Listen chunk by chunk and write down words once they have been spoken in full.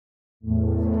So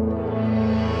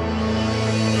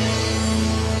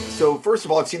first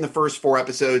of all, I've seen the first 4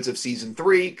 episodes of season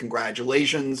 3.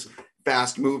 Congratulations.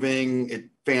 Fast moving.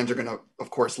 Fans are going to,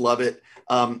 of course, love it.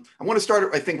 I want to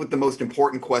start, I think, with the most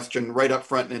important question right up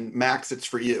front. And Max, it's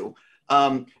for you.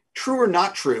 True or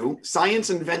not true,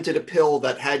 science invented a pill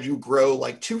that had you grow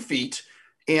like 2 feet.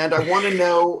 And I want to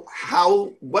know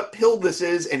what pill this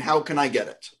is and how can I get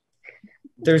it?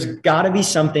 There's got to be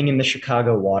something in the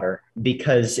Chicago water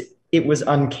because it was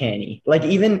uncanny.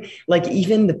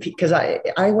 Because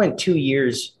I went 2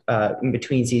 years in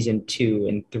between season 2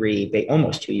 and 3,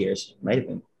 almost 2 years, might have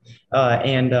been,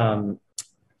 and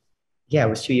yeah, it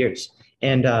was 2 years,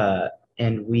 and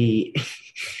we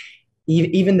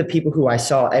even the people who I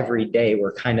saw every day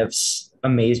were kind of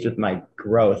amazed with my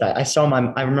growth.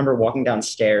 I remember walking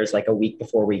downstairs like a week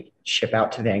before we ship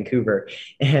out to Vancouver,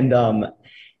 and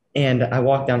I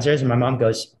walked downstairs and my mom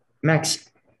goes, Max,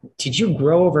 did you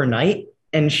grow overnight?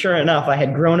 And sure enough, I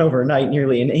had grown overnight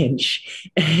nearly an inch.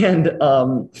 And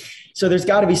so there's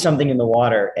got to be something in the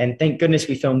water. And thank goodness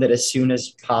we filmed it as soon as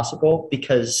possible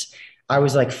because I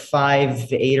was like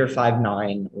 5'8" or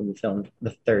 5'9" when we filmed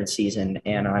the 3rd season,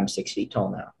 and I'm 6 feet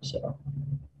tall now. So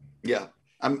yeah.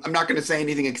 I'm not going to say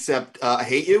anything except I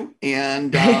hate you,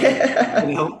 and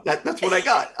that's what I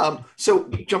got. So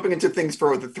jumping into things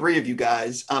for the 3 of you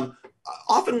guys,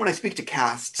 often when I speak to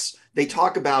casts, they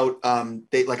talk about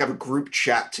they like have a group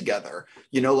chat together,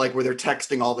 like where they're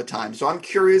texting all the time. So I'm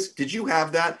curious, did you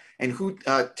have that, and who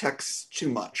texts too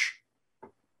much?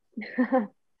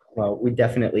 Well, we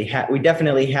definitely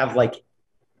have like.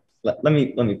 Let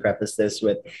me preface this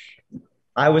with,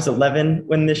 I was 11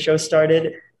 when this show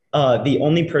started. The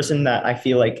only person that I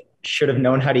feel like should have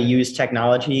known how to use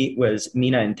technology was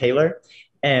Mina and Taylor.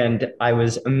 And I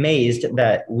was amazed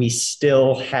that we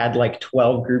still had like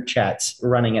 12 group chats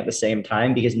running at the same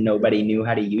time because nobody knew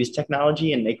how to use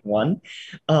technology and make one.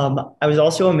 I was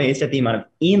also amazed at the amount of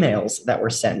emails that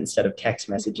were sent instead of text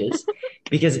messages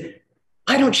because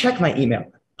I don't check my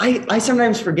email. I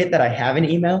sometimes forget that I have an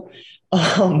email.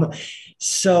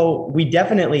 So we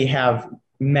definitely have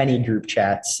many group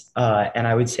chats, and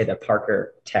I would say that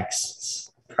Parker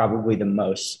texts probably the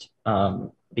most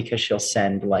because she'll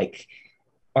send like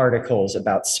articles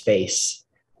about space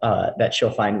that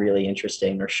she'll find really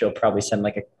interesting, or she'll probably send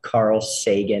like a Carl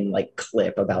Sagan like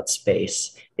clip about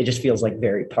space. It just feels like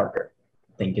very Parker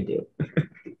thing to do.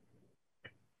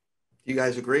 You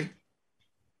guys agree?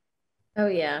 Oh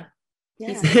yeah.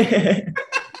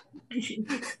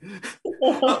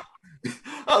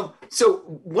 So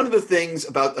one of the things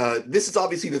about this is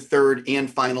obviously the 3rd and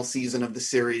final season of the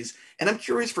series, and I'm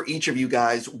curious for each of you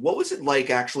guys, what was it like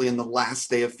actually in the last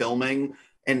day of filming,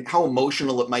 and how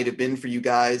emotional it might have been for you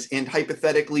guys, and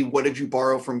hypothetically, what did you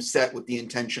borrow from set with the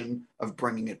intention of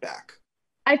bringing it back?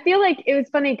 I feel like it was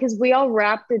funny because we all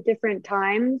wrapped at different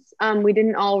times. We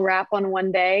didn't all wrap on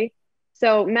one day.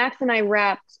 So Max and I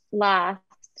wrapped last,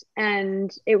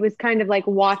 and it was kind of like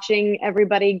watching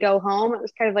everybody go home. It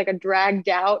was kind of like a dragged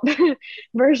out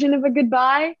version of a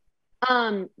goodbye.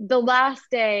 The last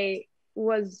day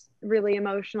was really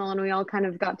emotional, and we all kind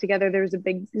of got together. There was a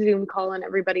big Zoom call and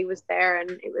everybody was there,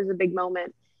 and it was a big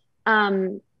moment.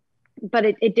 But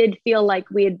it did feel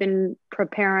like we had been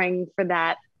preparing for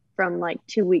that from like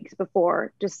 2 weeks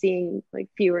before, just seeing like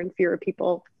fewer and fewer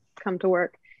people come to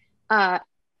work.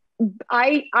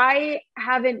 I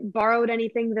haven't borrowed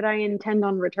anything that I intend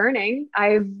on returning.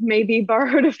 I've maybe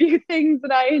borrowed a few things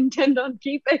that I intend on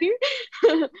keeping.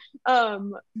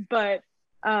 But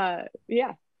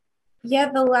yeah.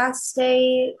 Yeah, the last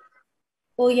day,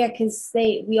 well, yeah, because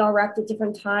we all wrapped at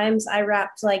different times. I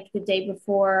wrapped like the day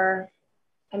before,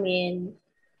 the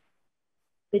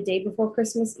day before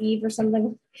Christmas Eve or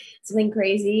something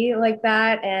crazy like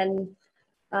that. And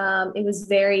it was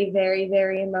very, very,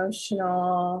 very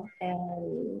emotional.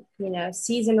 And,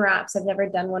 season wraps, I've never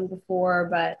done one before,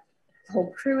 but the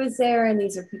whole crew is there. And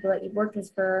these are people that you've worked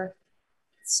with for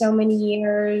so many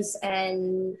years.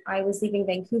 And I was leaving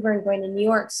Vancouver and going to New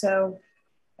York. So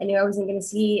I knew I wasn't going to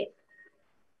see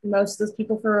most of those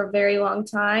people for a very long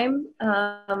time.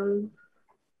 And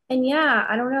yeah,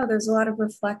 I don't know. There's a lot of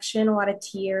reflection, a lot of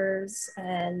tears.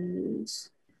 And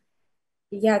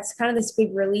yeah, it's kind of this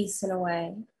big release in a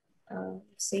way.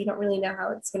 So you don't really know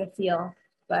how it's going to feel,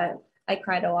 but I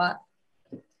cried a lot.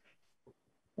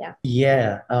 Yeah.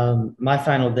 Yeah. My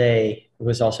final day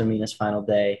was also Mina's final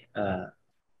day. And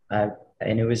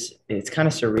it's kind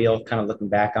of surreal kind of looking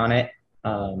back on it.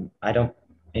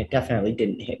 It definitely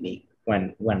didn't hit me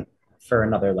when for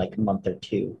another like month or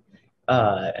two,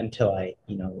 until I,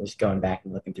 was going back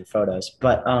and looking through photos.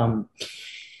 But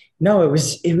No, it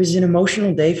was an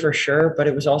emotional day for sure, but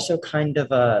it was also kind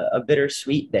of a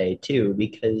bittersweet day too,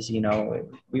 because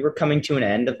we were coming to an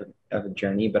end of a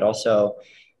journey, but also,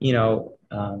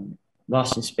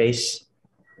 Lost in Space.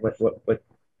 What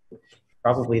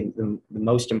probably the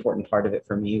most important part of it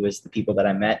for me was the people that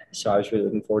I met. So I was really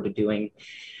looking forward to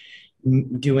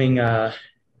doing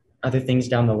other things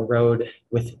down the road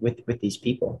with these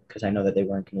people, because I know that they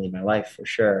weren't going to leave my life for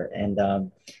sure.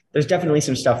 And there's definitely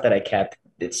some stuff that I kept.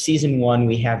 It's season 1,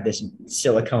 we have this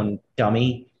silicone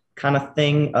dummy kind of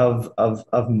thing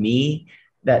of me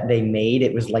that they made.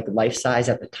 It was like life size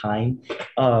at the time,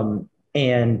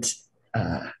 and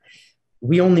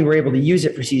we only were able to use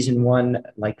it for season 1.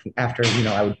 Like after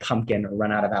I would pumpkin or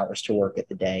run out of hours to work at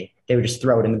the day, they would just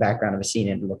throw it in the background of a scene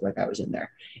and it looked like I was in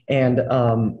there. And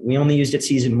we only used it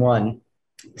season 1,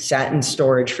 sat in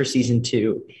storage for season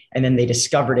 2, and then they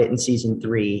discovered it in season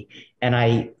 3. And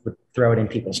I would throw it in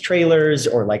people's trailers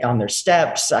or like on their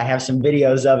steps. I have some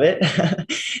videos of it.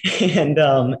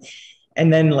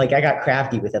 And then like I got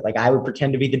crafty with it. Like I would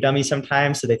pretend to be the dummy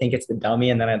sometimes, so they think it's the dummy,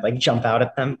 and then I'd like jump out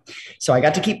at them. So I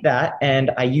got to keep that,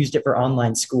 and I used it for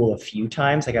online school a few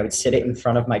times. Like I would sit it in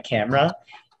front of my camera,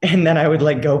 and then I would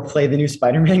like go play the new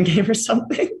Spider-Man game or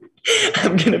something.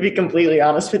 I'm gonna be completely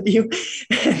honest with you.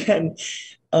 And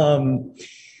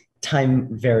time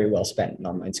very well spent in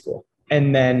online school.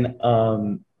 And then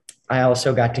I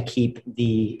also got to keep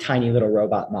the tiny little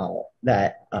robot model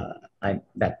that I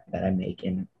make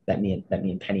in that me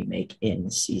and Penny make in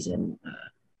season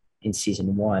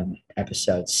 1,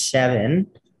 episode 7.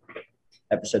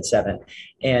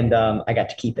 And I got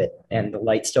to keep it, and the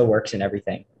light still works and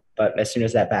everything. But as soon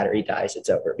as that battery dies, it's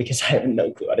over, because I have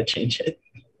no clue how to change it.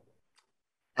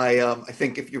 I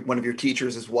think if one of your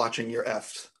teachers is watching, you're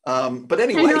effed. But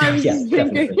anyway, yeah,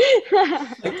 definitely.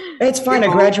 It's fine.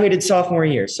 I graduated sophomore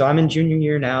year, so I'm in junior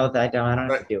year now. That I don't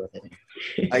have to deal with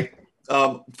it.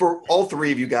 For all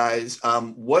three of you guys,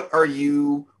 what are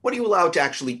you allowed to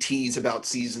actually tease about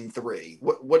season 3?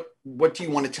 What do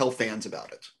you want to tell fans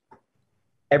about it?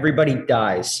 Everybody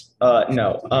dies.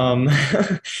 No.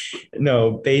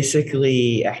 No,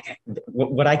 basically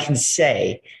what I can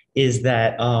say is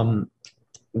that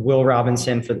Will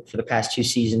Robinson, for the past 2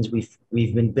 seasons,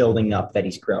 we've been building up that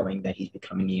he's growing, that he's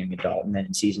becoming a young adult. And then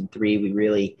in season 3,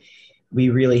 we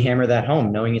really hammer that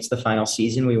home. Knowing it's the final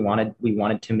season, we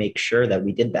wanted to make sure that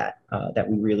we did that, that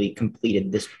we really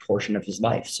completed this portion of his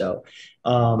life. So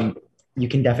you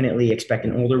can definitely expect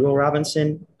an older Will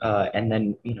Robinson. And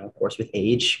then, of course, with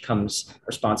age comes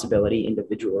responsibility,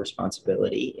 individual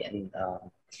responsibility. And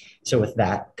so with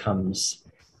that comes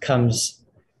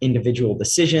individual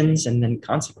decisions, and then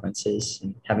consequences,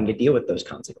 and having to deal with those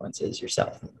consequences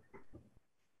yourself.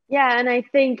 Yeah, and I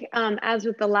think as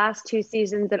with the last 2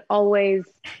 seasons, it always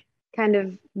kind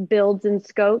of builds in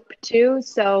scope too.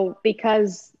 So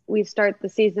because we start the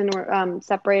season, we're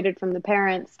separated from the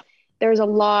parents, there's a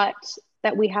lot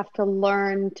that we have to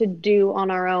learn to do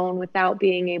on our own without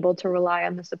being able to rely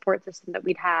on the support system that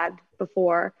we'd had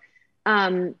before.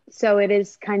 So it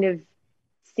is kind of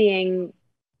seeing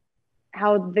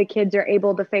how the kids are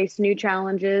able to face new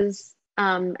challenges,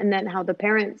 and then how the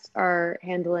parents are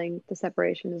handling the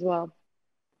separation as well.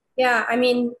 Yeah, I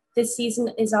mean, this season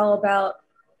is all about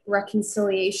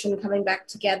reconciliation, coming back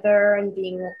together, and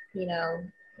being,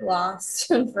 lost,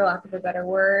 for lack of a better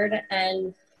word.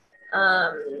 And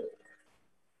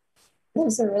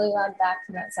there's a really loud back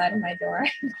from outside of my door.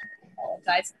 I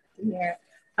apologize in here.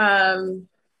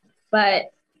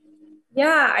 But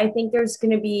yeah, I think there's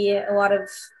going to be a lot of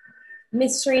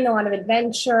mystery and a lot of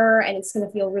adventure, and it's going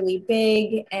to feel really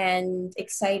big and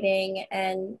exciting,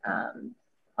 and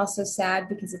also sad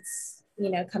because it's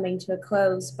coming to a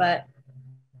close, but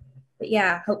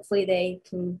yeah, hopefully they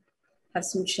can have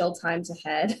some chill times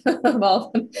ahead of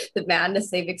all the madness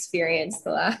they've experienced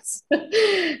the last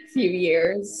few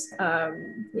years.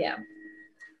 Yeah.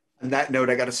 On that note,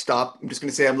 I got to stop. I'm just going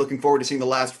to say I'm looking forward to seeing the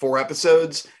last 4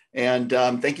 episodes, and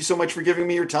thank you so much for giving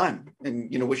me your time, and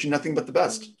wish you nothing but the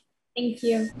best. Thank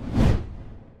you.